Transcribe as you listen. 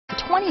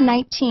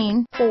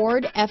2019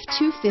 Ford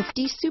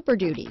F-250 Super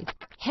Duty.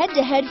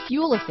 Head-to-head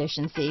fuel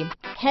efficiency,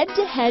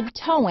 head-to-head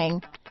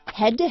towing,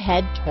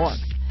 head-to-head torque.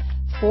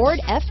 Ford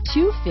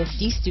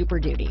F-250 Super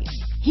Duty.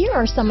 Here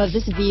are some of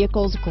this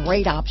vehicle's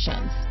great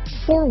options: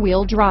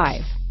 four-wheel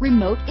drive,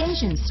 remote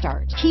engine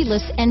start,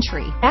 keyless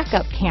entry,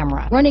 backup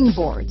camera, running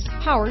boards,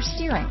 power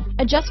steering,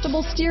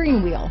 adjustable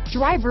steering wheel,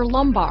 driver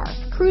lumbar,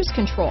 cruise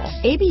control,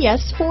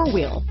 ABS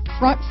four-wheel,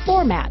 front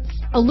floor mats,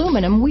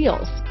 aluminum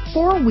wheels,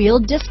 four-wheel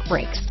disc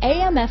brakes,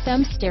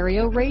 AM/FM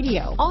stereo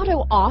radio,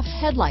 auto-off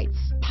headlights,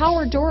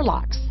 power door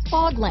locks,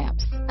 fog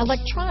lamps,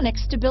 electronic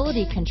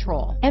stability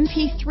control,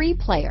 MP3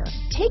 player.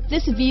 Take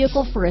this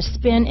vehicle for a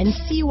spin and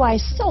see why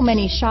so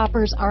many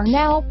shoppers are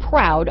now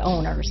proud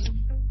owners.